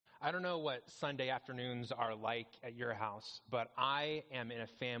I don't know what Sunday afternoons are like at your house, but I am in a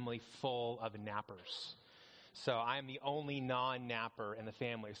family full of nappers. So I'm the only non-napper in the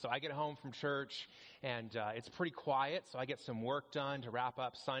family. So I get home from church and it's pretty quiet. So I get some work done to wrap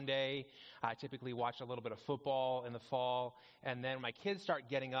up Sunday. I typically watch a little bit of football in the fall. And then when my kids start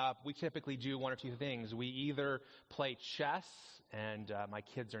getting up, we typically do one or two things. We either play chess, and my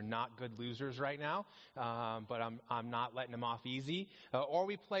kids are not good losers right now, but I'm not letting them off easy. Or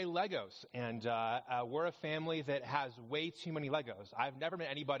we play Legos. And we're a family that has way too many Legos. I've never met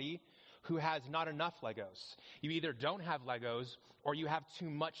anybody who has not enough Legos. You either don't have Legos or you have too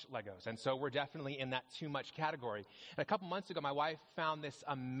much Legos. And so we're definitely in that too much category. And a couple months ago, my wife found this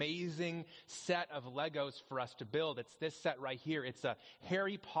amazing set of Legos for us to build. It's this set right here. It's a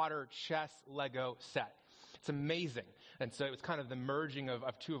Harry Potter chess Lego set. It's amazing. And so it was kind of the merging of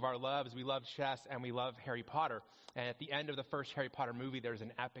two of our loves. We love chess and we love Harry Potter. And at the end of the first Harry Potter movie, there's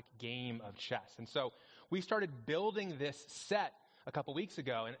an epic game of chess. And so we started building this set a couple weeks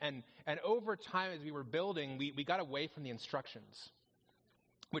ago. And over time, as we were building, we got away from the instructions,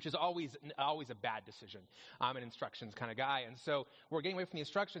 which is always a bad decision. I'm an instructions kind of guy. And so we're getting away from the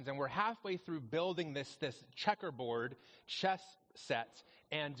instructions, and we're halfway through building this checkerboard chess set,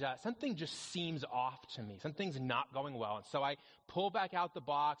 and something just seems off to me. Something's not going well. And so I pull back out the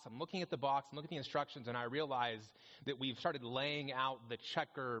box. I'm looking at the box. I'm looking at the instructions, and I realize that we've started laying out the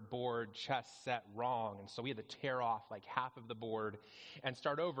checkerboard chess set wrong. And so we had to tear off like half of the board and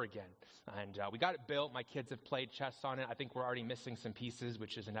start over again. And we got it built. My kids have played chess on it. I think we're already missing some pieces,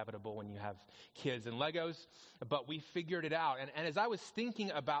 which is inevitable when you have kids and Legos. But we figured it out. And as I was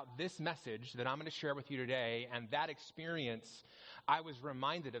thinking about this message that I'm going to share with you today and that experience, I was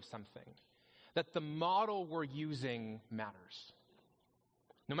reminded of something, that the model we're using matters.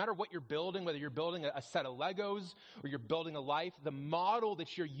 No matter what you're building, whether you're building a set of Legos or you're building a life, the model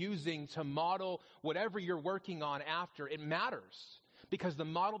that you're using to model whatever you're working on after, it matters. Because the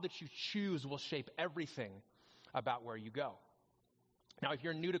model that you choose will shape everything about where you go. Now, if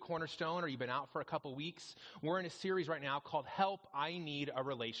you're new to Cornerstone or you've been out for a couple weeks, we're in a series right now called Help, I Need a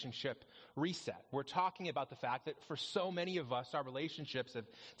Relationship Reset. We're talking about the fact that for so many of us, our relationships have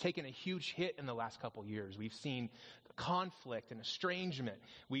taken a huge hit in the last couple years. We've seen conflict and estrangement.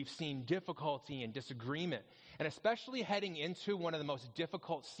 We've seen difficulty and disagreement. And especially heading into one of the most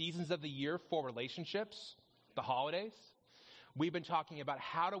difficult seasons of the year for relationships, the holidays, we've been talking about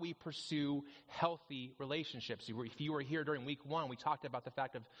how do we pursue healthy relationships. If you were here during week 1, we talked about the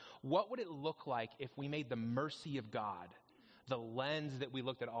fact of what would it look like if we made the mercy of God the lens that we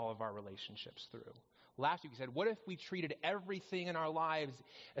looked at all of our relationships through. Last week we said, what if we treated everything in our lives,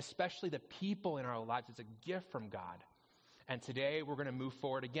 especially the people in our lives, as a gift from God? And today we're going to move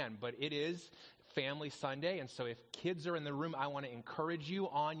forward again, but it is Family Sunday, and so if kids are in the room, I want to encourage you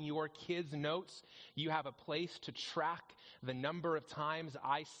on your kids' notes. You have a place to track the number of times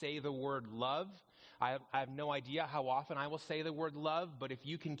I say the word love. I have no idea how often I will say the word love, but if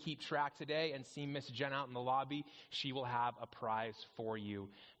you can keep track today and see Miss Jen out in the lobby, she will have a prize for you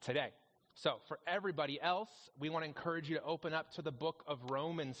today. So for everybody else, we want to encourage you to open up to the book of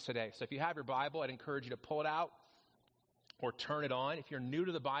Romans today. So if you have your Bible, I'd encourage you to pull it out or turn it on. If you're new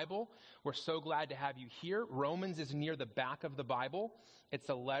to the Bible, we're so glad to have you here. Romans is near the back of the Bible. It's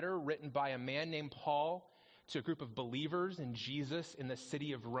a letter written by a man named Paul to a group of believers in Jesus in the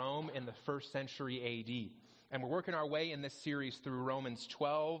city of Rome in the 1st century A.D. And we're working our way in this series through Romans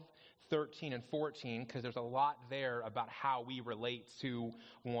 12, 13, and 14 because there's a lot there about how we relate to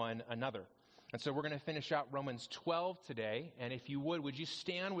one another. And so we're going to finish out Romans 12 today. And if you would you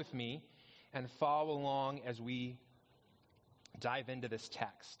stand with me and follow along as we dive into this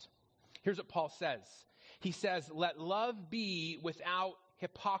text. Here's what Paul says. He says, let love be without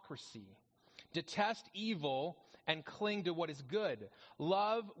hypocrisy. Detest evil and cling to what is good.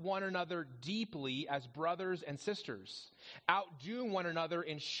 Love one another deeply as brothers and sisters. Outdo one another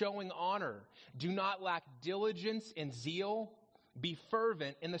in showing honor. Do not lack diligence in zeal. Be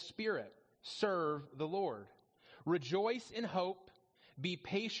fervent in the Spirit. Serve the Lord. Rejoice in hope. Be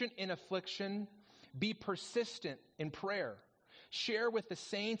patient in affliction. Be persistent in prayer. Share with the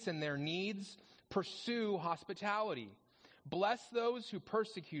saints in their needs. Pursue hospitality. Bless those who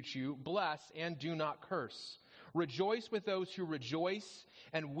persecute you. Bless and do not curse. Rejoice with those who rejoice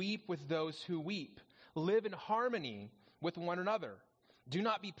and weep with those who weep. Live in harmony with one another. Do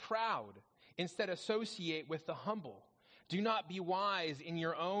not be proud. Instead, associate with the humble. Do not be wise in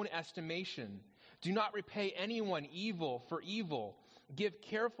your own estimation. Do not repay anyone evil for evil. Give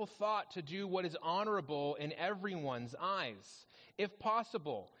careful thought to do what is honorable in everyone's eyes. If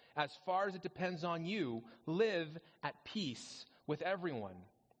possible, as far as it depends on you, live at peace with everyone.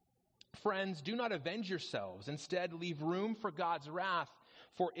 Friends, do not avenge yourselves. Instead, leave room for God's wrath,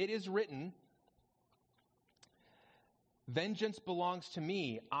 for it is written, vengeance belongs to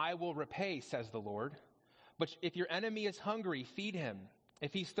me, I will repay, says the Lord. But if your enemy is hungry, feed him.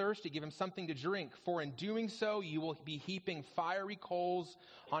 If he's thirsty, give him something to drink, for in doing so, you will be heaping fiery coals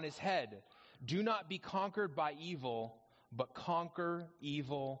on his head. Do not be conquered by evil, but conquer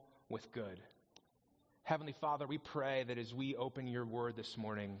evil with good. Heavenly Father, we pray that as we open your word this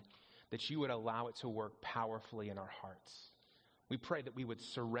morning, that you would allow it to work powerfully in our hearts. We pray that we would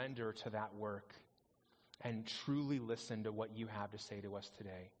surrender to that work and truly listen to what you have to say to us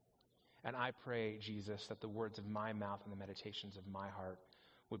today. And I pray, Jesus, that the words of my mouth and the meditations of my heart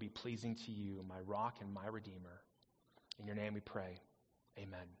would be pleasing to you, my rock and my redeemer. In your name we pray.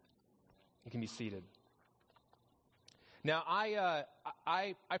 Amen. You can be seated. Now,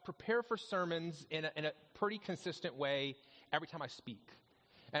 I prepare for sermons in a pretty consistent way every time I speak.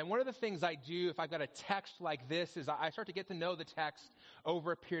 And one of the things I do if I've got a text like this is I start to get to know the text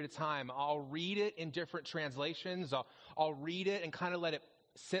over a period of time. I'll read it in different translations. I'll read it and kind of let it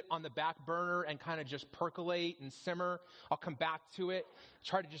sit on the back burner and kind of just percolate and simmer. I'll come back to it,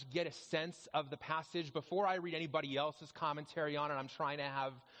 try to just get a sense of the passage before I read anybody else's commentary on it. I'm trying to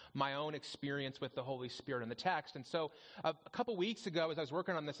have my own experience with the Holy Spirit in the text. And so a couple weeks ago, as I was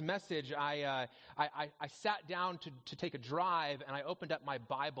working on this message, I sat down to take a drive, and I opened up my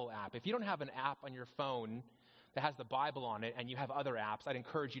Bible app. If you don't have an app on your phone that has the Bible on it and you have other apps, I'd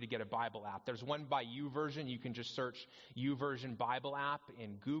encourage you to get a Bible app. There's one by YouVersion. You can just search YouVersion Bible app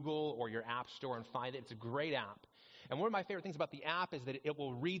in Google or your app store and find it. It's a great app. And one of my favorite things about the app is that it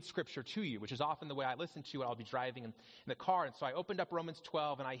will read scripture to you, which is often the way I listen to it. I'll be driving in the car. And so I opened up Romans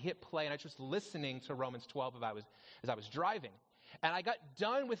 12 and I hit play, and I was just listening to Romans 12 as I was driving. And I got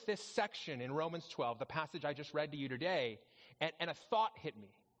done with this section in Romans 12, the passage I just read to you today, and a thought hit me.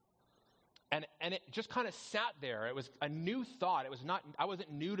 And it just kind of sat there. It was a new thought. I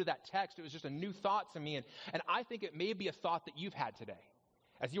wasn't new to that text. It was just a new thought to me. And I think it may be a thought that you've had today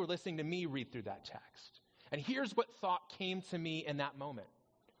as you were listening to me read through that text. And here's what thought came to me in that moment.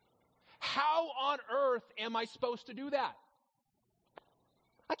 How on earth am I supposed to do that?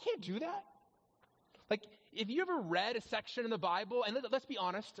 I can't do that. Like, if you ever read a section in the Bible, and let's be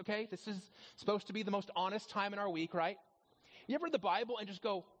honest, okay? This is supposed to be the most honest time in our week, right? You ever read the Bible and just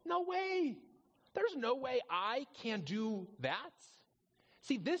go, no way. There's no way I can do that.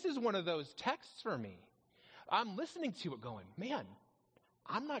 See, this is one of those texts for me. I'm listening to it going, man,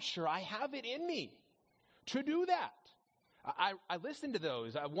 I'm not sure I have it in me to do that. I listened to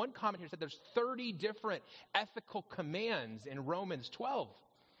those. One commentator said there's 30 different ethical commands in Romans 12.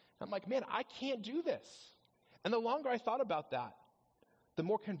 I'm like, man, I can't do this. And the longer I thought about that, the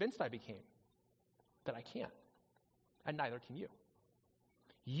more convinced I became that I can't. And neither can you.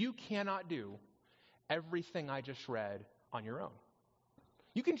 You cannot do everything I just read on your own.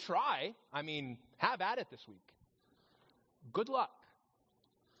 You can try. I mean, have at it this week. Good luck.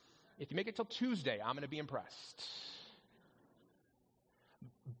 If you make it till Tuesday, I'm going to be impressed.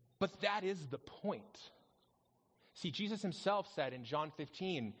 But that is the point. See, Jesus himself said in John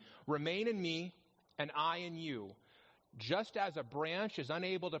 15, remain in me and I in you. Just as a branch is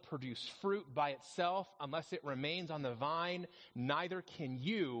unable to produce fruit by itself unless it remains on the vine, neither can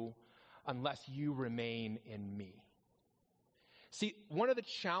you unless you remain in me. See, one of the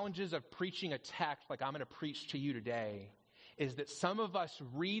challenges of preaching a text like I'm going to preach to you today is that some of us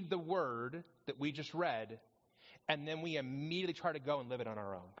read the word that we just read, and then we immediately try to go and live it on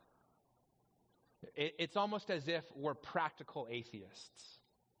our own. It's almost as if we're practical atheists.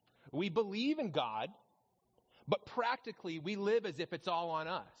 We believe in God, but practically, we live as if it's all on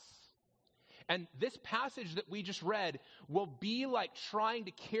us. And this passage that we just read will be like trying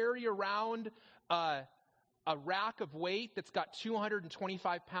to carry around a rack of weight that's got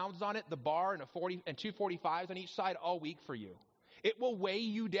 225 pounds on it, the bar, and two 45s on each side all week for you. It will weigh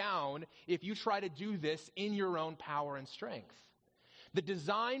you down if you try to do this in your own power and strength. The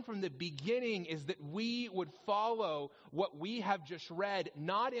design from the beginning is that we would follow what we have just read,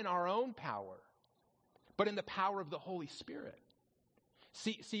 not in our own power, but in the power of the Holy Spirit.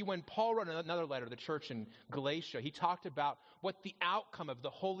 See, when Paul wrote another letter to the church in Galatia, he talked about what the outcome of the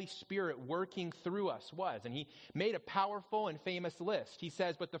Holy Spirit working through us was. And he made a powerful and famous list. He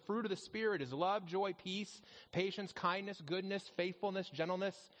says, but the fruit of the Spirit is love, joy, peace, patience, kindness, goodness, faithfulness,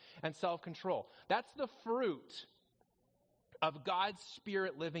 gentleness, and self-control. That's the fruit of God's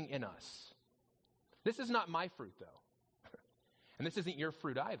Spirit living in us. This is not my fruit, though. And this isn't your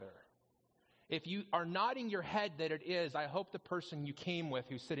fruit either. If you are nodding your head that it is, I hope the person you came with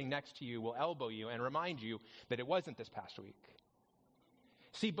who's sitting next to you will elbow you and remind you that it wasn't this past week.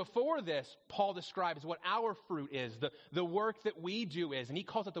 See, before this, Paul describes what our fruit is, the work that we do is, and he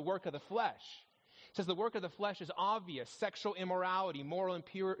calls it the work of the flesh. He says the work of the flesh is obvious: sexual immorality, moral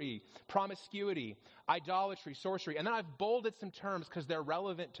impurity, promiscuity, idolatry, sorcery. And then I've bolded some terms because they're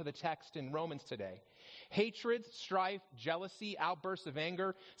relevant to the text in Romans today. Hatred, strife, jealousy, outbursts of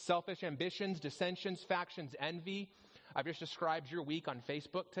anger, selfish ambitions, dissensions, factions, envy. I've just described your week on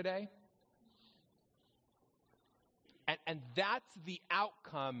Facebook today. And that's the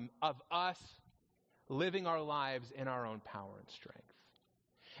outcome of us living our lives in our own power and strength.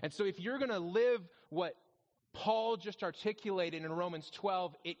 And so if you're going to live what Paul just articulated in Romans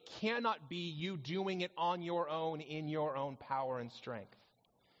 12, it cannot be you doing it on your own in your own power and strength.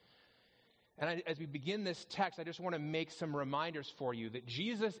 And as we begin this text, I just want to make some reminders for you that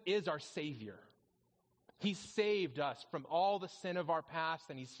Jesus is our Savior. He saved us from all the sin of our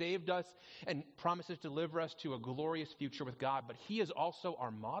past, and he saved us and promises to deliver us to a glorious future with God. But he is also our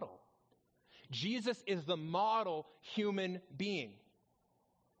model. Jesus is the model human being.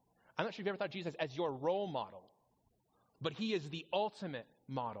 I'm not sure if you've ever thought of Jesus as your role model, but he is the ultimate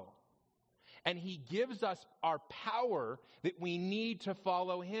model. And he gives us our power that we need to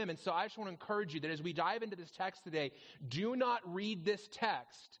follow him. And so I just want to encourage you that as we dive into this text today, do not read this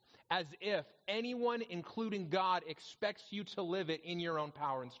text as if anyone, including God, expects you to live it in your own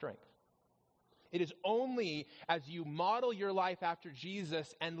power and strength. It is only as you model your life after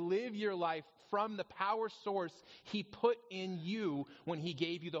Jesus and live your life from the power source he put in you when he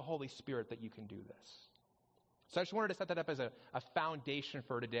gave you the Holy Spirit that you can do this. So I just wanted to set that up as a foundation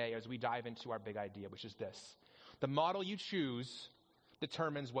for today as we dive into our big idea, which is this: the model you choose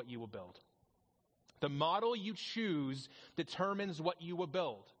determines what you will build. The model you choose determines what you will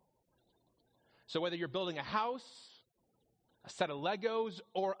build. So whether you're building a house, a set of Legos,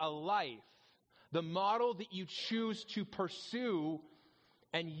 or a life, the model that you choose to pursue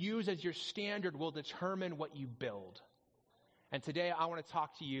and use as your standard will determine what you build. And today I want to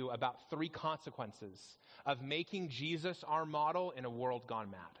talk to you about 3 consequences of making Jesus our model in a world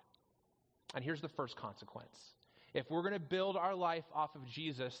gone mad. And here's the first consequence. If we're going to build our life off of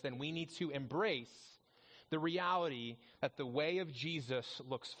Jesus, then we need to embrace the reality that the way of Jesus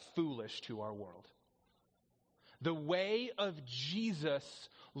looks foolish to our world. The way of Jesus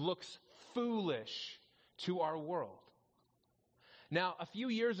looks foolish to our world. Now, a few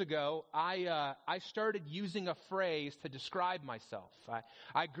years ago, I started using a phrase to describe myself.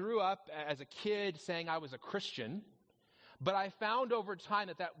 I grew up as a kid saying I was a Christian, but I found over time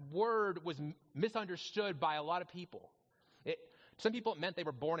that word was misunderstood by a lot of people. Some people, it meant they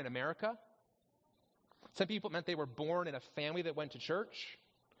were born in America. Some people, it meant they were born in a family that went to church.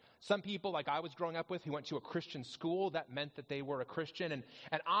 Some people, like I was growing up with, who went to a Christian school, that meant that they were a Christian. And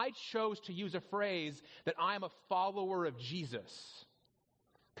I chose to use a phrase that I am a follower of Jesus,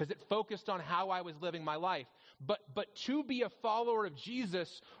 because it focused on how I was living my life. But to be a follower of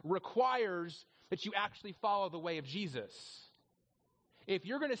Jesus requires that you actually follow the way of Jesus. If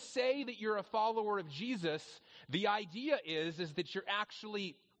you're going to say that you're a follower of Jesus, the idea is that you're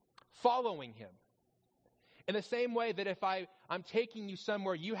actually following him. In the same way that if I'm taking you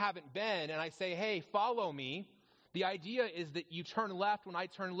somewhere you haven't been and I say, hey, follow me, the idea is that you turn left when I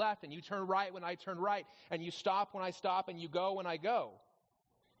turn left, and you turn right when I turn right, and you stop when I stop, and you go when I go.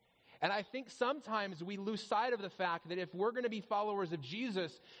 And I think sometimes we lose sight of the fact that if we're going to be followers of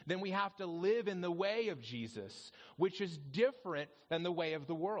Jesus, then we have to live in the way of Jesus, which is different than the way of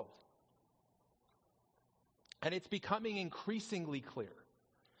the world. And it's becoming increasingly clear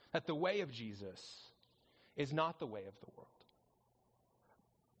that the way of Jesus is not the way of the world.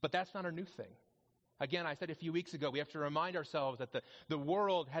 But that's not a new thing. Again, I said a few weeks ago, we have to remind ourselves that the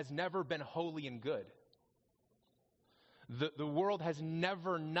world has never been holy and good. The world has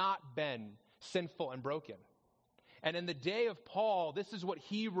never not been sinful and broken. And in the day of Paul, this is what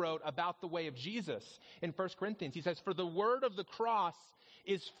he wrote about the way of Jesus in 1 Corinthians. He says, for the word of the cross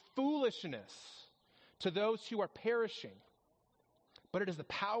is foolishness to those who are perishing, but it is the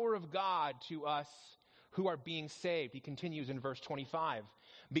power of God to us who are being saved. He continues in verse 25.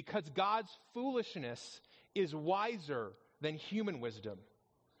 Because God's foolishness is wiser than human wisdom,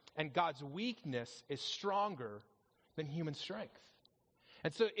 and God's weakness is stronger than human strength.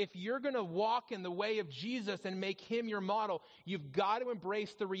 And so if you're going to walk in the way of Jesus and make him your model, you've got to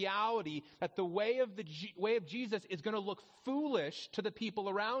embrace the reality that the way of Jesus is going to look foolish to the people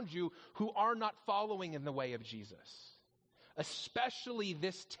around you who are not following in the way of Jesus. Especially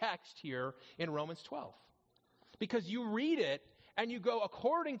this text here in Romans 12. Because you read it and you go,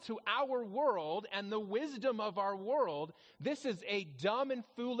 according to our world and the wisdom of our world, this is a dumb and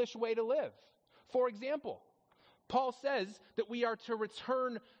foolish way to live. For example, Paul says that we are to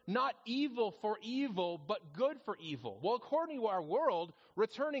return not evil for evil, but good for evil. Well, according to our world,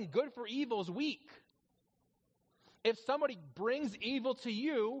 returning good for evil is weak. If somebody brings evil to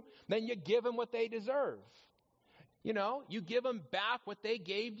you, then you give them what they deserve. You give them back what they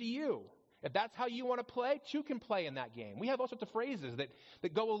gave to you. If that's how you want to play, you can play in that game. We have all sorts of phrases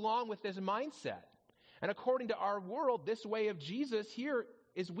that go along with this mindset. And according to our world, this way of Jesus here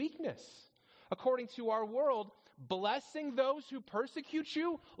is weakness. According to our world, blessing those who persecute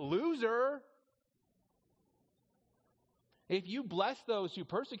you, loser. If you bless those who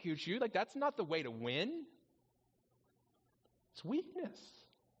persecute you, that's not the way to win. It's weakness.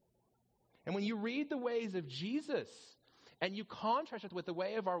 And when you read the ways of Jesus and you contrast it with the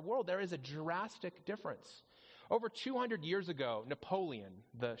way of our world, there is a drastic difference. Over 200 years ago, Napoleon,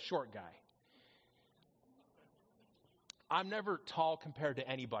 the short guy. I'm never tall compared to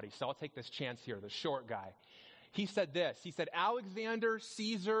anybody, so I'll take this chance here, the short guy. He said this. He said, Alexander,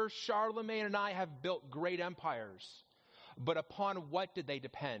 Caesar, Charlemagne, and I have built great empires. But upon what did they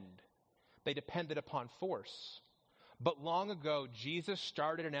depend? They depended upon force. But long ago, Jesus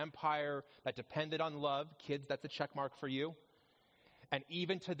started an empire that depended on love. Kids, that's a check mark for you. And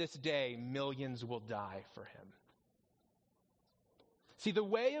even to this day, millions will die for him. See, the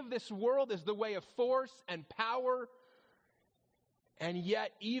way of this world is the way of force and power. And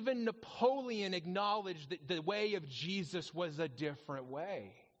yet, even Napoleon acknowledged that the way of Jesus was a different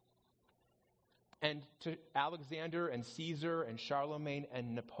way. And to Alexander and Caesar and Charlemagne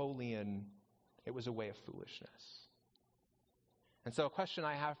and Napoleon, it was a way of foolishness. And so a question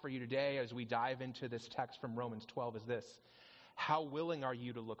I have for you today as we dive into this text from Romans 12 is this. How willing are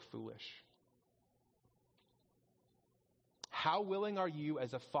you to look foolish? How willing are you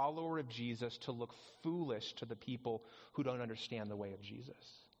as a follower of Jesus to look foolish to the people who don't understand the way of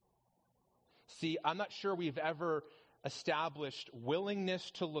Jesus? See, I'm not sure we've ever established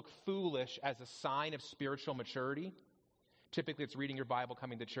willingness to look foolish as a sign of spiritual maturity. Typically, it's reading your Bible,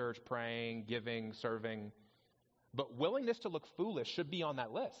 coming to church, praying, giving, serving. But willingness to look foolish should be on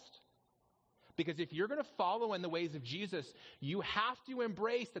that list. Because if you're going to follow in the ways of Jesus, you have to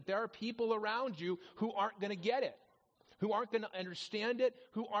embrace that there are people around you who aren't going to get it, who aren't going to understand it,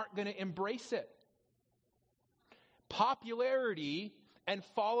 who aren't going to embrace it. Popularity and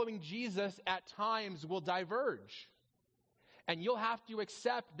following Jesus at times will diverge. And you'll have to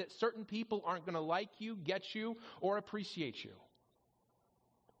accept that certain people aren't going to like you, get you, or appreciate you.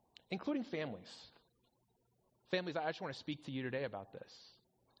 Including families. Families, I just want to speak to you today about this.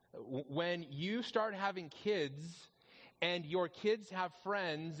 When you start having kids and your kids have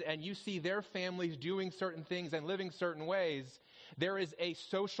friends and you see their families doing certain things and living certain ways, there is a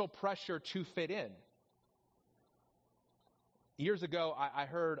social pressure to fit in. Years ago, I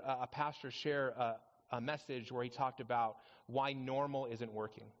heard a pastor share a message where he talked about why normal isn't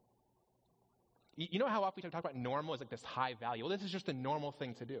working. You know how often we talk about normal as this high value? Well, this is just a normal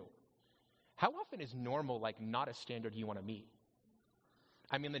thing to do. How often is normal not a standard you want to meet?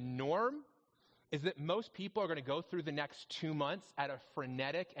 I mean, the norm is that most people are going to go through the next 2 months at a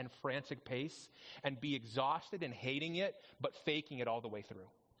frenetic and frantic pace and be exhausted and hating it, but faking it all the way through.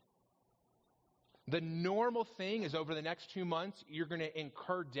 The normal thing is over the next 2 months, you're going to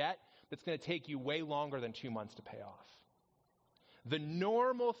incur debt that's going to take you way longer than 2 months to pay off. The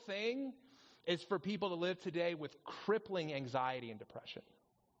normal thing is for people to live today with crippling anxiety and depression.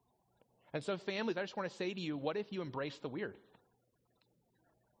 And so families, I just want to say to you, what if you embrace the weird?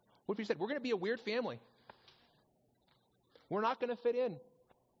 What if you said, we're going to be a weird family. We're not going to fit in.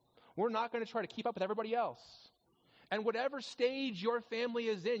 We're not going to try to keep up with everybody else. And whatever stage your family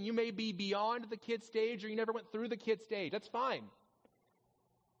is in, you may be beyond the kid stage or you never went through the kid stage. That's fine.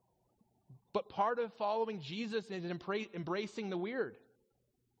 But part of following Jesus is embracing the weird.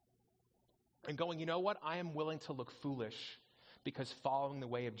 And going, you know what? I am willing to look foolish because following the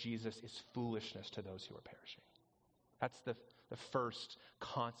way of Jesus is foolishness to those who are perishing. That's the first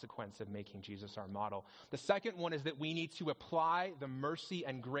consequence of making Jesus our model. The second one is that we need to apply the mercy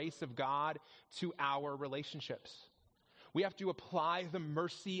and grace of God to our relationships. We have to apply the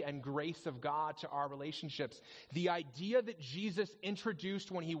mercy and grace of God to our relationships. The idea that Jesus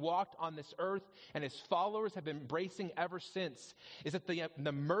introduced when he walked on this earth and his followers have been embracing ever since is that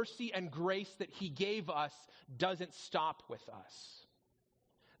the mercy and grace that he gave us doesn't stop with us.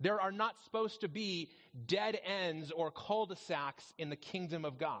 There are not supposed to be dead ends or cul-de-sacs in the kingdom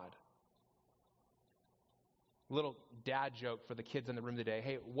of God. Little dad joke for the kids in the room today.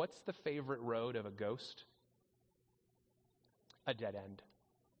 Hey, what's the favorite road of a ghost? A dead end.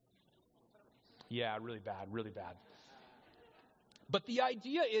 Yeah, really bad, really bad. But the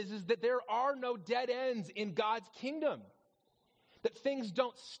idea is that there are no dead ends in God's kingdom. That things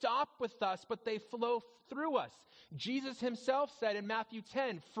don't stop with us, but they flow through us. Jesus himself said in Matthew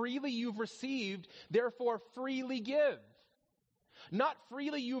 10, freely you've received, therefore freely give. Not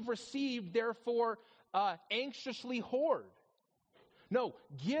freely you've received, therefore anxiously hoard. No,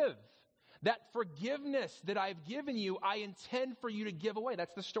 give. That forgiveness that I've given you, I intend for you to give away.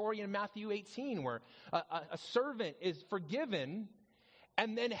 That's the story in Matthew 18 where a servant is forgiven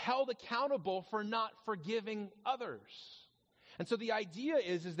and then held accountable for not forgiving others. And so the idea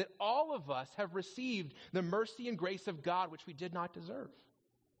is that all of us have received the mercy and grace of God, which we did not deserve.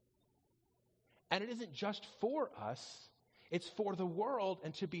 And it isn't just for us, it's for the world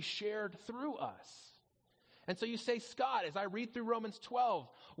and to be shared through us. And so you say, Scott, as I read through Romans 12,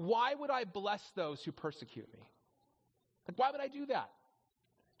 why would I bless those who persecute me? Like, why would I do that?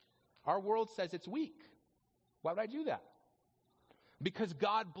 Our world says it's weak. Why would I do that? Because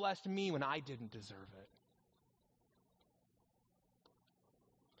God blessed me when I didn't deserve it.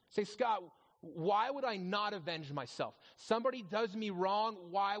 Say, Scott, why would I not avenge myself? Somebody does me wrong,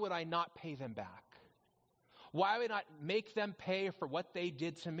 why would I not pay them back? Why would I not make them pay for what they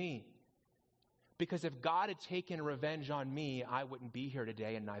did to me? Because if God had taken revenge on me, I wouldn't be here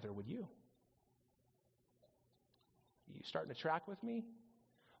today, and neither would you. You starting to track with me?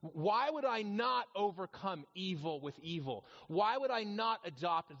 Why would I not overcome evil with evil? Why would I not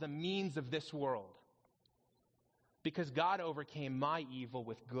adopt the means of this world? Because God overcame my evil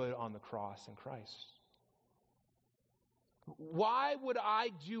with good on the cross in Christ. Why would I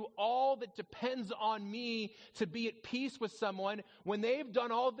do all that depends on me to be at peace with someone when they've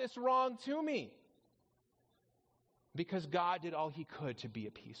done all this wrong to me? Because God did all he could to be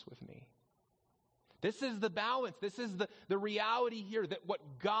at peace with me. This is the balance. This is the reality here, that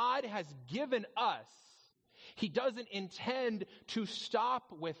what God has given us, he doesn't intend to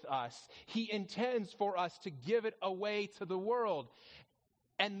stop with us. He intends for us to give it away to the world.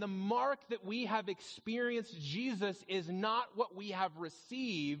 And the mark that we have experienced Jesus is not what we have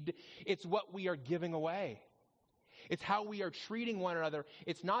received, it's what we are giving away. It's how we are treating one another.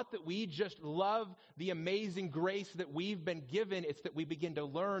 It's not that we just love the amazing grace that we've been given. It's that we begin to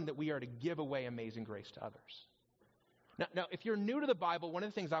learn that we are to give away amazing grace to others. Now, if you're new to the Bible, one of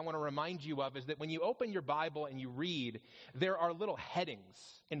the things I want to remind you of is that when you open your Bible and you read, there are little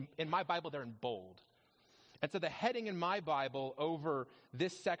headings. In my Bible, they're in bold. And so the heading in my Bible over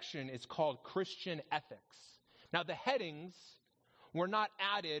this section is called Christian Ethics. Now, the headings were not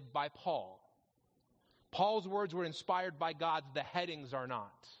added by Paul. Paul's words were inspired by God. The headings are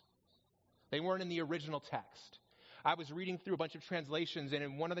not. They weren't in the original text. I was reading through a bunch of translations, and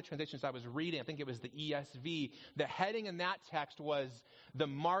in one of the translations I was reading, I think it was the ESV, the heading in that text was the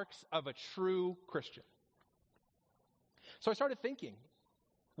marks of a true Christian. So I started thinking,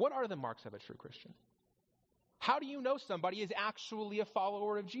 what are the marks of a true Christian? How do you know somebody is actually a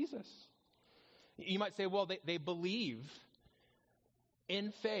follower of Jesus? You might say, well, they believe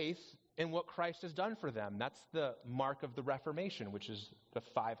in faith in what Christ has done for them. That's the mark of the Reformation, which is the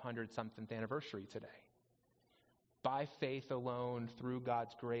 500-something anniversary today. By faith alone, through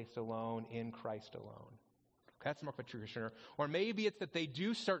God's grace alone, in Christ alone. That's the mark of a true Christian. Or maybe it's that they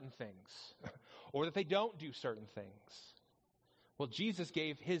do certain things, or that they don't do certain things. Well, Jesus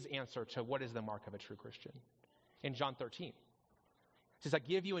gave his answer to what is the mark of a true Christian in John 13. He says, I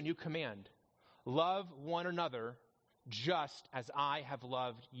give you a new command. Love one another just as I have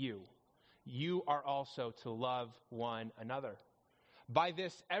loved you. You are also to love one another. By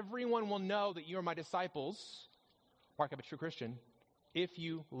this, everyone will know that you are my disciples, mark of a true Christian, if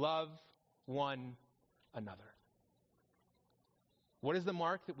you love one another. What is the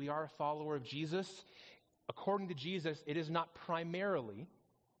mark that we are a follower of Jesus? According to Jesus, it is not primarily,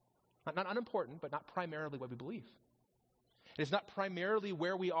 not unimportant, but not primarily what we believe. It is not primarily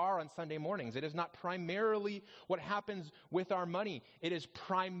where we are on Sunday mornings. It is not primarily what happens with our money. It is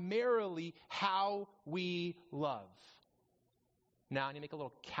primarily how we love. Now, I need to make a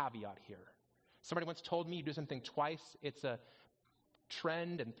little caveat here. Somebody once told me you do something twice, it's a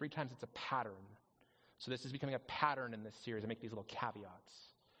trend, and 3 times it's a pattern. So this is becoming a pattern in this series. I make these little caveats.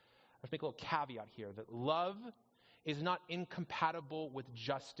 Let's make a little caveat here that love is not incompatible with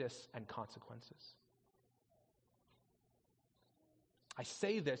justice and consequences. I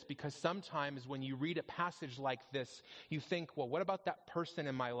say this because sometimes when you read a passage like this, you think, well, what about that person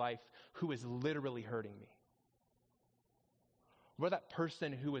in my life who is literally hurting me? What about that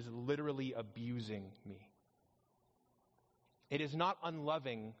person who is literally abusing me? It is not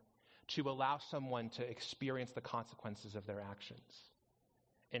unloving to allow someone to experience the consequences of their actions.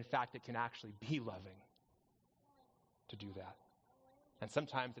 In fact, it can actually be loving to do that. And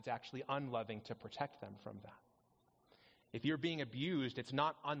sometimes it's actually unloving to protect them from that. If you're being abused, it's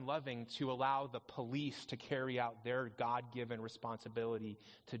not unloving to allow the police to carry out their God-given responsibility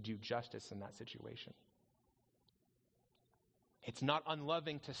to do justice in that situation. It's not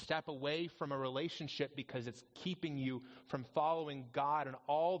unloving to step away from a relationship because it's keeping you from following God in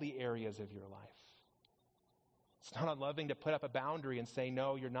all the areas of your life. It's not unloving to put up a boundary and say,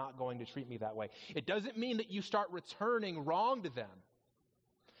 no, you're not going to treat me that way. It doesn't mean that you start returning wrong to them.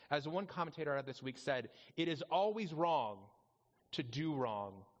 As one commentator I read this week said, it is always wrong to do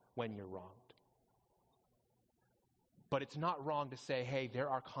wrong when you're wronged. But it's not wrong to say, hey, there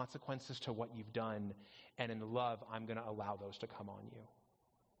are consequences to what you've done, and in love, I'm going to allow those to come on you.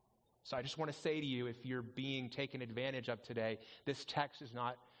 So I just want to say to you, if you're being taken advantage of today, this text is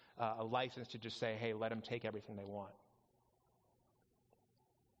not a license to just say, hey, let them take everything they want.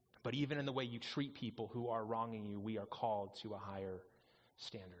 But even in the way you treat people who are wronging you, we are called to a higher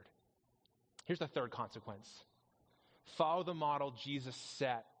standard. Here's the third consequence. Follow the model Jesus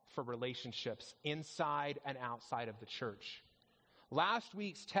set for relationships inside and outside of the church. Last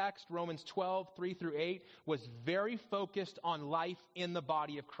week's text, Romans 12, 3-8, was very focused on life in the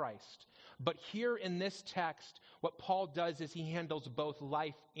body of Christ. But here in this text, what Paul does is he handles both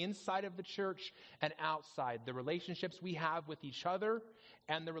life inside of the church and outside, the relationships we have with each other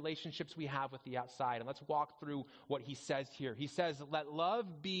and the relationships we have with the outside. And let's walk through what he says here. He says, let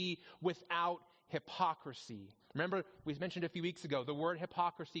love be without hypocrisy. Remember, we mentioned a few weeks ago, the word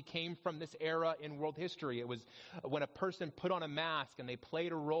hypocrisy came from this era in world history. It was when a person put on a mask and they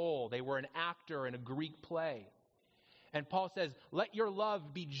played a role. They were an actor in a Greek play. And Paul says, let your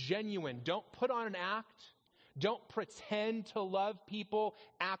love be genuine. Don't put on an act. Don't pretend to love people.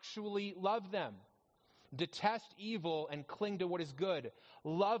 Actually love them. Detest evil and cling to what is good.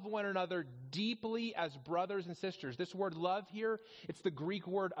 Love one another deeply as brothers and sisters. This word love here, it's the Greek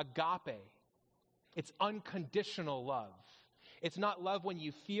word agape. It's unconditional love. It's not love when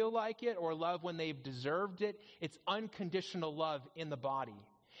you feel like it or love when they've deserved it. It's unconditional love in the body.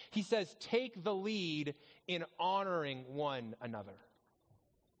 He says, take the lead in honoring one another.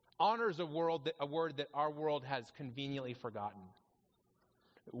 Honor is a word that our world has conveniently forgotten.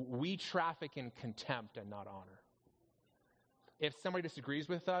 We traffic in contempt and not honor. If somebody disagrees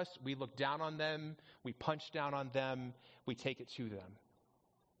with us, we look down on them, we punch down on them, we take it to them.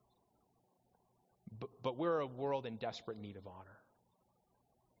 But we're a world in desperate need of honor.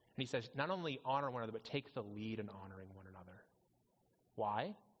 And he says, not only honor one another, but take the lead in honoring one another.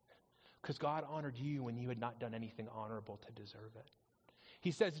 Why? Because God honored you when you had not done anything honorable to deserve it.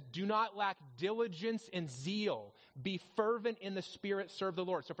 He says, do not lack diligence and zeal. Be fervent in the Spirit, serve the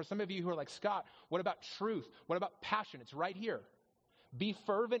Lord. So for some of you who are like, Scott, what about truth? What about passion? It's right here. Be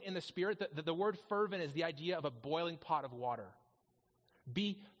fervent in the Spirit. The word fervent is the idea of a boiling pot of water.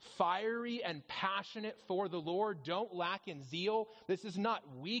 Be fiery and passionate for the Lord. Don't lack in zeal. This is not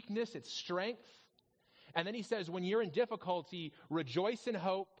weakness, it's strength. And then he says, when you're in difficulty, rejoice in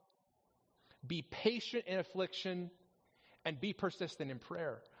hope, be patient in affliction, and be persistent in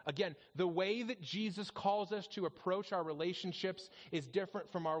prayer. Again, the way that Jesus calls us to approach our relationships is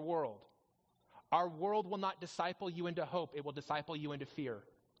different from our world. Our world will not disciple you into hope. It will disciple you into fear.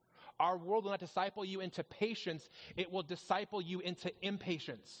 Our world will not disciple you into patience. It will disciple you into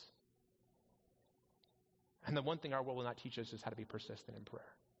impatience. And the one thing our world will not teach us is how to be persistent in prayer.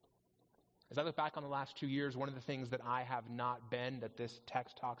 As I look back on the last 2 years, one of the things that I have not been, that this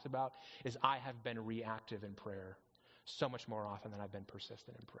text talks about, is I have been reactive in prayer so much more often than I've been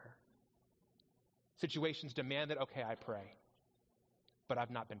persistent in prayer. Situations demand that, okay, I pray, but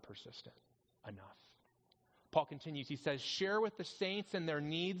I've not been persistent enough. Paul continues, he says, share with the saints and their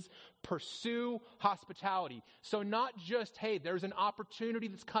needs, pursue hospitality. So not just, hey, there's an opportunity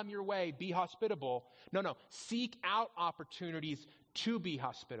that's come your way, be hospitable. No, seek out opportunities to be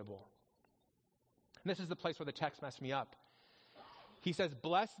hospitable. And this is the place where the text messed me up. He says,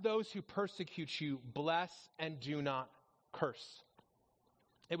 bless those who persecute you, bless and do not curse.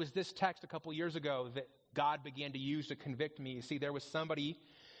 It was this text a couple years ago that God began to use to convict me. You see, there was somebody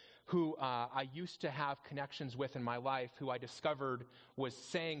who I used to have connections with in my life who I discovered was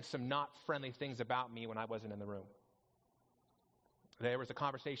saying some not friendly things about me when I wasn't in the room. There was a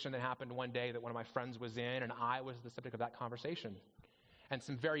conversation that happened one day that one of my friends was in, and I was the subject of that conversation. And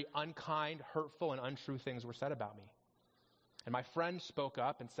some very unkind, hurtful, and untrue things were said about me. And my friend spoke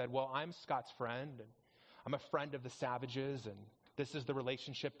up and said, well, I'm Scott's friend, and I'm a friend of the Savages, and this is the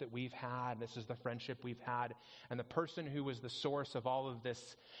relationship that we've had. This is the friendship we've had. And the person who was the source of all of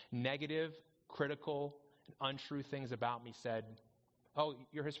this negative, critical, and untrue things about me said, oh,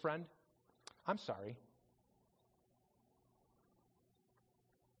 you're his friend? I'm sorry.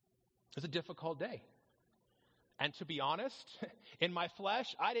 It was a difficult day. And to be honest, in my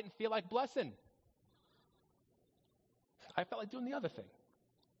flesh, I didn't feel like blessing. I felt like doing the other thing.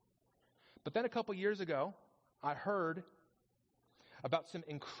 But then a couple years ago, I heard about some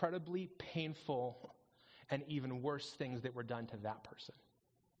incredibly painful and even worse things that were done to that person.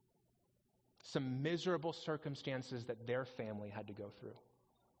 Some miserable circumstances that their family had to go through.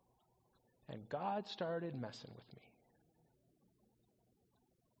 And God started messing with me.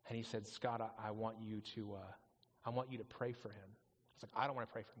 And he said, Scott, I want you to pray for him. I was like, I don't want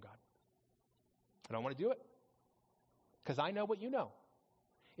to pray for him, God. I don't want to do it. Because I know what you know.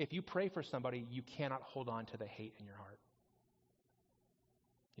 If you pray for somebody, you cannot hold on to the hate in your heart.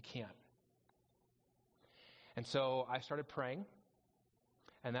 You can't. And so I started praying.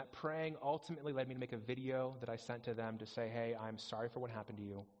 And that praying ultimately led me to make a video that I sent to them to say, hey, I'm sorry for what happened to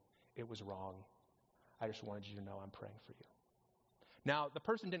you. It was wrong. I just wanted you to know I'm praying for you. Now, the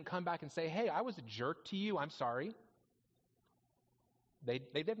person didn't come back and say, hey, I was a jerk to you. I'm sorry.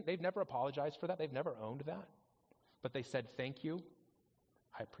 They've never apologized for that. They've never owned that. But they said, thank you.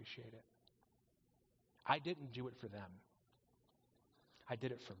 I appreciate it. I didn't do it for them. I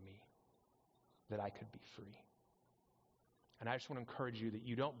did it for me, that I could be free. And I just want to encourage you that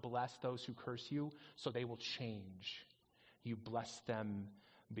you don't bless those who curse you so they will change. You bless them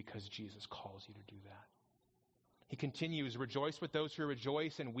because Jesus calls you to do that. He continues, rejoice with those who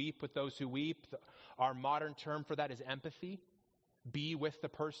rejoice and weep with those who weep. Our modern term for that is empathy. Be with the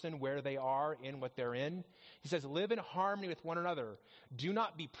person where they are in what they're in. He says, live in harmony with one another. Do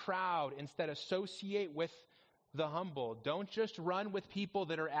not be proud. Instead, associate with the humble. Don't just run with people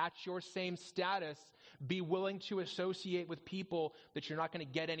that are at your same status. Be willing to associate with people that you're not going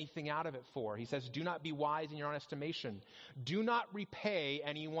to get anything out of it for. He says, do not be wise in your own estimation. Do not repay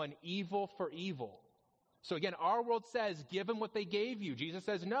anyone evil for evil. So again, our world says, give them what they gave you. Jesus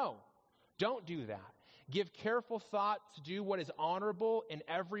says, no, don't do that. Give careful thought to do what is honorable in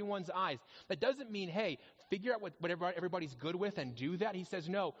everyone's eyes. That doesn't mean, hey, figure out what everybody's good with and do that. He says,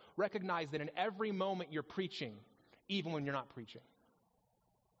 no, recognize that in every moment you're preaching, even when you're not preaching.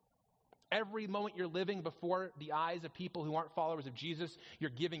 Every moment you're living before the eyes of people who aren't followers of Jesus,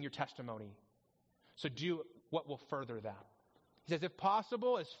 you're giving your testimony. So do what will further that. He says, if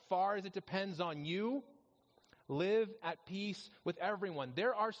possible, as far as it depends on you, live at peace with everyone.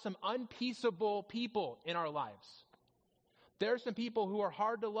 There are some unpeaceable people in our lives. There are some people who are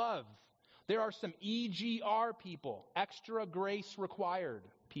hard to love. There are some EGR people, extra grace required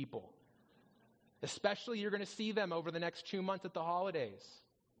people. Especially you're going to see them over the next 2 months at the holidays.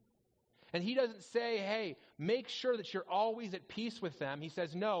 And he doesn't say, hey, make sure that you're always at peace with them. He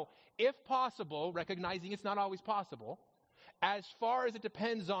says, no, if possible, recognizing it's not always possible, as far as it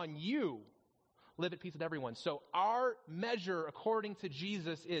depends on you, live at peace with everyone. So our measure, according to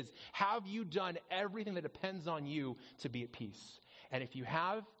Jesus, is, have you done everything that depends on you to be at peace? And if you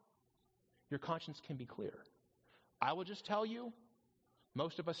have, your conscience can be clear. I will just tell you,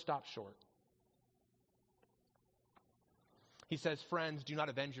 most of us stop short. He says, friends, do not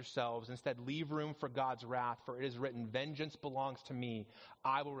avenge yourselves. Instead, leave room for God's wrath, for it is written, vengeance belongs to me.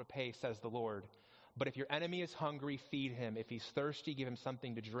 I will repay, says the Lord. But if your enemy is hungry, feed him. If he's thirsty, give him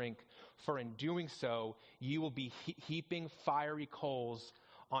something to drink. For in doing so, you will be heaping fiery coals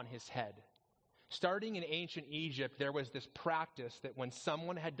on his head. Starting in ancient Egypt, there was this practice that when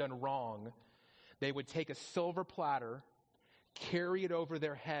someone had done wrong, they would take a silver platter, carry it over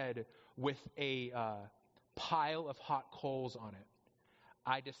their head with a pile of hot coals on it.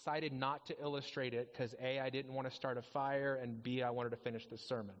 I decided not to illustrate it because A, I didn't want to start a fire, and B, I wanted to finish the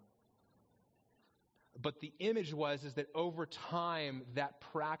sermon. But the image is that over time, that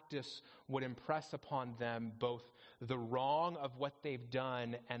practice would impress upon them both the wrong of what they've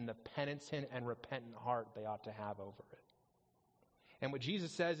done and the penitent and repentant heart they ought to have over it. And what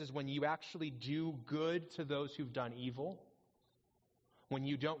Jesus says is when you actually do good to those who've done evil, when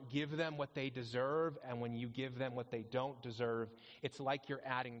you don't give them what they deserve, and when you give them what they don't deserve, it's like you're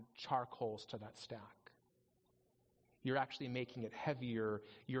adding charcoals to that stack. You're actually making it heavier.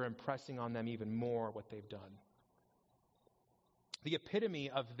 You're impressing on them even more what they've done. The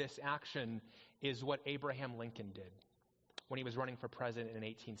epitome of this action is what Abraham Lincoln did when he was running for president in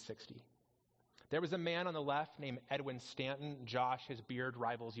 1860. There was a man on the left named Edwin Stanton. Josh, his beard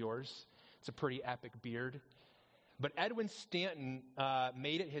rivals yours. It's a pretty epic beard. But Edwin Stanton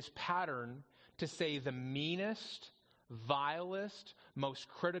made it his pattern to say the meanest, vilest, most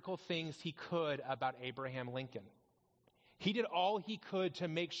critical things he could about Abraham Lincoln. He did all he could to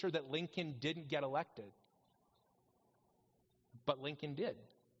make sure that Lincoln didn't get elected. But Lincoln did.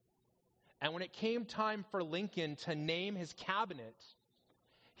 And when it came time for Lincoln to name his cabinet,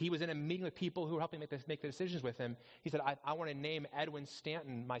 He was in a meeting with people who were helping make the decisions with him. He said, I want to name Edwin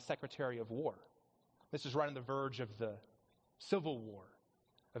Stanton my Secretary of War. This is right on the verge of the Civil War,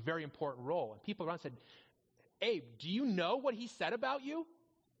 a very important role. And people around said, Abe, do you know what he said about you?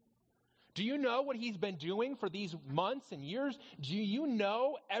 Do you know what he's been doing for these months and years? Do you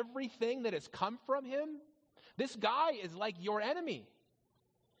know everything that has come from him? This guy is like your enemy.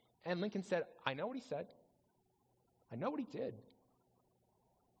 And Lincoln said, I know what he said. I know what he did.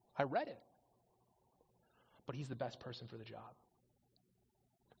 I read it. But he's the best person for the job.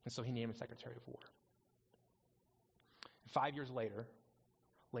 And so he named him Secretary of War. 5 years later,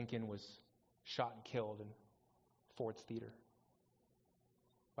 Lincoln was shot and killed in Ford's Theater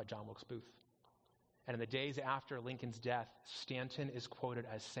by John Wilkes Booth. And in the days after Lincoln's death, Stanton is quoted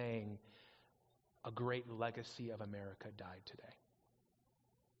as saying, a great legacy of America died today.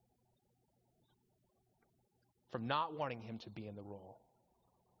 From not wanting him to be in the role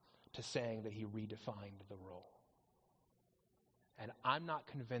to saying that he redefined the role. And I'm not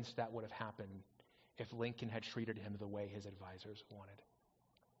convinced that would have happened if Lincoln had treated him the way his advisors wanted.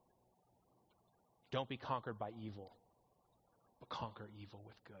 Don't be conquered by evil, but conquer evil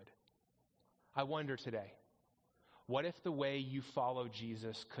with good. I wonder today, what if the way you follow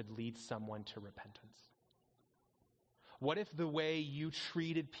Jesus could lead someone to repentance? What if the way you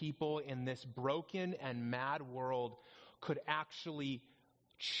treated people in this broken and mad world could actually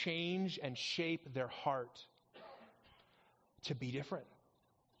change and shape their heart to be different?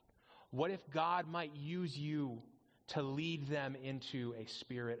 What if God might use you to lead them into a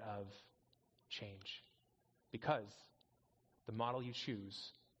spirit of change? Because the model you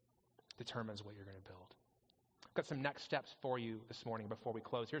choose determines what you're going to build. I've got some next steps for you this morning before we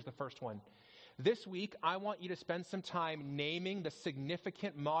close. Here's the first one. This week, I want you to spend some time naming the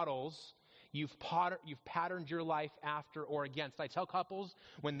significant models you've patterned your life after or against. I tell couples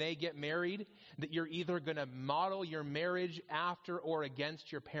when they get married that you're either going to model your marriage after or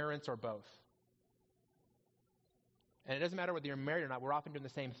against your parents or both. And it doesn't matter whether you're married or not, we're often doing the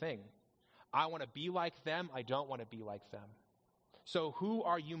same thing. I want to be like them, I don't want to be like them. So who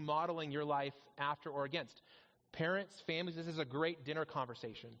are you modeling your life after or against? Parents, families, this is a great dinner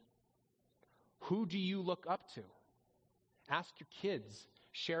conversation. Who do you look up to? Ask your kids.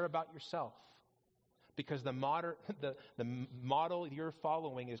 Share about yourself. Because the model you're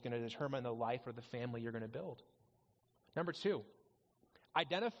following is going to determine the life or the family you're going to build. Number 2,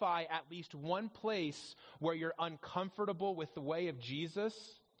 identify at least one place where you're uncomfortable with the way of Jesus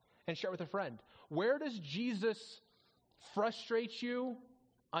and share it with a friend. Where does Jesus frustrate you,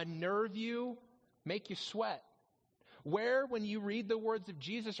 unnerve you, make you sweat? Where, when you read the words of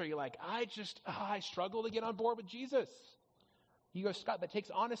Jesus, are you like, I struggle to get on board with Jesus? You go, Scott, that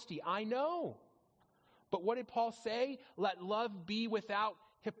takes honesty. I know. But what did Paul say? Let love be without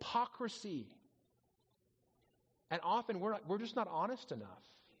hypocrisy. And often we're just not honest enough.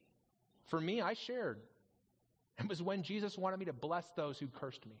 For me, I shared. It was when Jesus wanted me to bless those who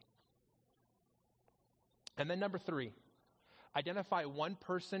cursed me. And then number 3, identify one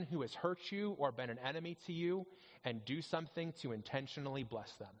person who has hurt you or been an enemy to you and do something to intentionally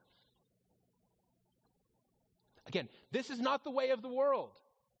bless them. Again, this is not the way of the world.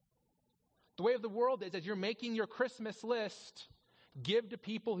 The way of the world is, as you're making your Christmas list, give to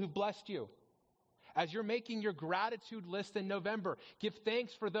people who blessed you. As you're making your gratitude list in November, give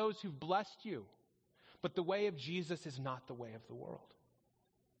thanks for those who've blessed you. But the way of Jesus is not the way of the world.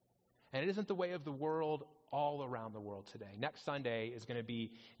 And it isn't the way of the world all around the world today. Next Sunday is going to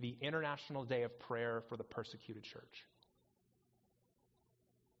be the International Day of Prayer for the Persecuted Church.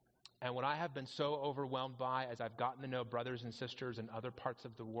 And what I have been so overwhelmed by as I've gotten to know brothers and sisters in other parts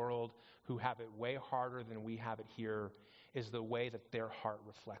of the world who have it way harder than we have it here is the way that their heart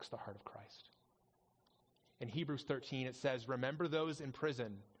reflects the heart of Christ. In Hebrews 13, it says, remember those in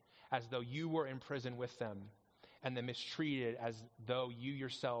prison as though you were in prison with them, and the mistreated as though you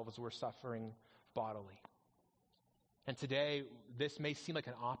yourselves were suffering bodily. And today, this may seem like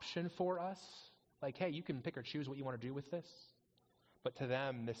an option for us. Like, hey, you can pick or choose what you want to do with this. But to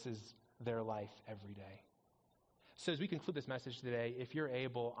them, this is their life every day. So as we conclude this message today, if you're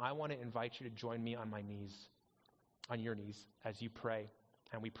able, I want to invite you to join me on my knees, on your knees, as you pray,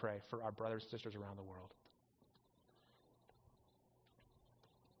 and we pray for our brothers and sisters around the world.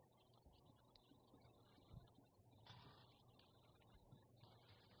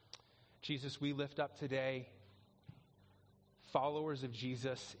 Jesus, we lift up today followers of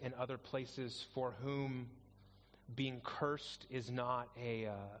Jesus in other places for whom being cursed is not an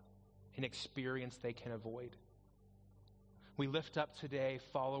experience they can avoid. We lift up today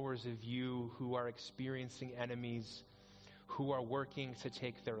followers of you who are experiencing enemies who are working to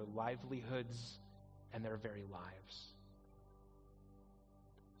take their livelihoods and their very lives.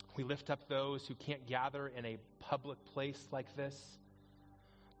 We lift up those who can't gather in a public place like this,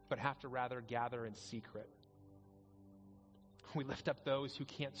 but have to rather gather in secret. We lift up those who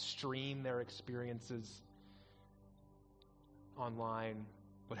can't stream their experiences online,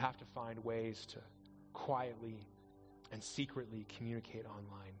 but have to find ways to quietly and secretly communicate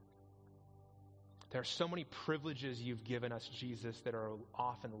online. There are so many privileges you've given us, Jesus, that are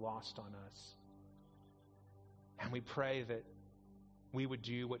often lost on us. And we pray that we would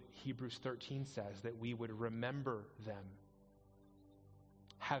do what Hebrews 13 says, that we would remember them,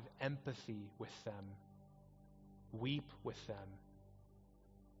 have empathy with them, weep with them,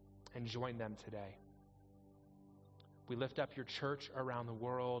 and join them today. We lift up your church around the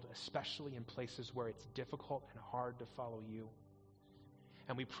world, especially in places where it's difficult and hard to follow you.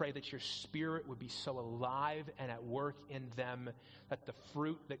 And we pray that your Spirit would be so alive and at work in them that the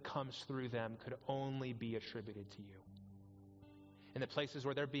fruit that comes through them could only be attributed to you. In the places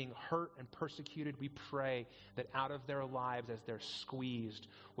where they're being hurt and persecuted, we pray that out of their lives, as they're squeezed,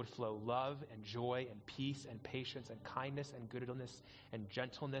 would flow love and joy and peace and patience and kindness and goodness and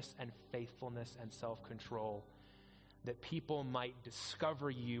gentleness and faithfulness and self-control, that people might discover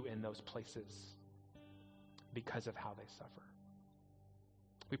you in those places because of how they suffer.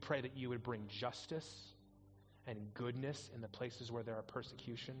 We pray that you would bring justice and goodness in the places where there are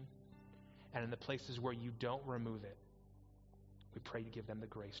persecution, and in the places where you don't remove it, we pray to give them the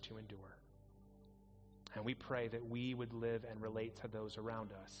grace to endure. And we pray that we would live and relate to those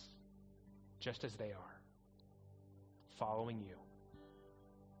around us just as they are, following you.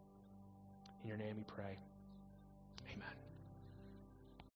 In your name we pray. Amen.